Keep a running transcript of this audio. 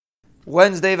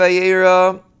Wednesday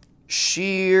Vayera,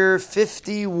 Shiur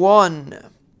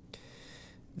 51.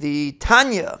 The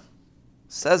Tanya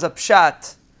says a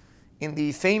pshat in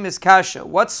the famous Kasha.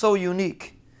 What's so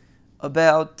unique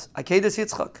about Akedas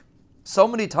Yitzchak? So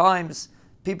many times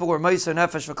people were Meiser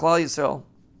Nefesh for Klal Yisrael.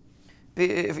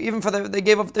 Even for they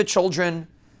gave up their children.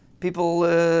 People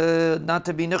not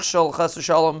to be nichshol chas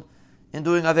v'shalom in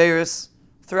doing averis.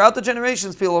 Throughout the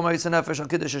generations, people were Meiser Nefesh al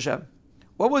Kiddush Hashem.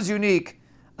 What was unique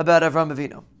about Avraham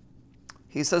Avinu?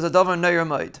 He says a davar neir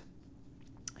moed.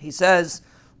 He says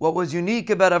what was unique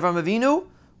about Avraham Avinu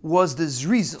was the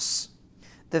zerizus.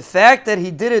 The fact that he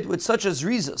did it with such a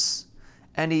zerizus,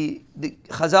 and the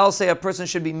Chazal say a person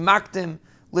should be makdim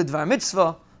lidvar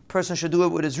mitzvah, person should do it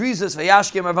with his zerizus,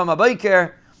 vayashkim Avraham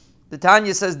abayker. The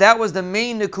Tanya says that was the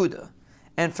main nekuda.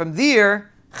 And from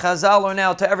there, Chazal are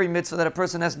now to every mitzvah that a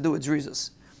person has to do with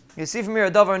zerizus. You see from here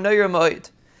a davar neir moed.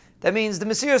 That means the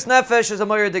Mesiras Nefesh is a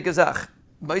Moyer Dik Azach.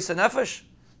 Meiser Nefesh,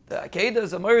 the Akedah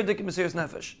is a Moyer Dik Mesiras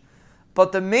Nefesh.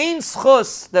 But the main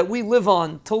schus that we live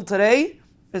on till today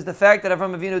is the fact that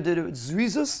Avraham Avinu did it with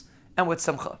zerizus and with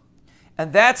simcha.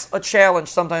 And that's a challenge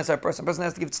sometimes for a person. A person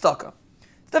has to give tzedakah.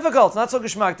 It's difficult. It's not so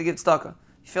geschmack to give tzedakah.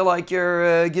 You feel like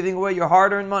you're giving away your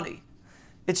hard-earned money.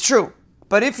 It's true.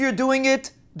 But if you're doing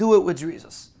it, do it with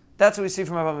zerizus. That's what we see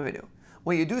from Avraham Avinu.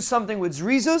 When you do something with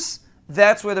zerizus,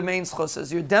 that's where the main schus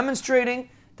is. You're demonstrating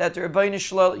that the Rebbeinu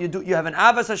Shalom, you have an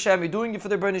Avas Hashem, you're doing it for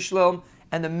the Rebbeinu Shalom,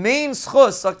 and the main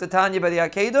schus, like the Tanya by the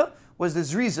Akedah, was the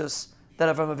zerizus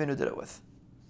that Avraham Avinu did it with.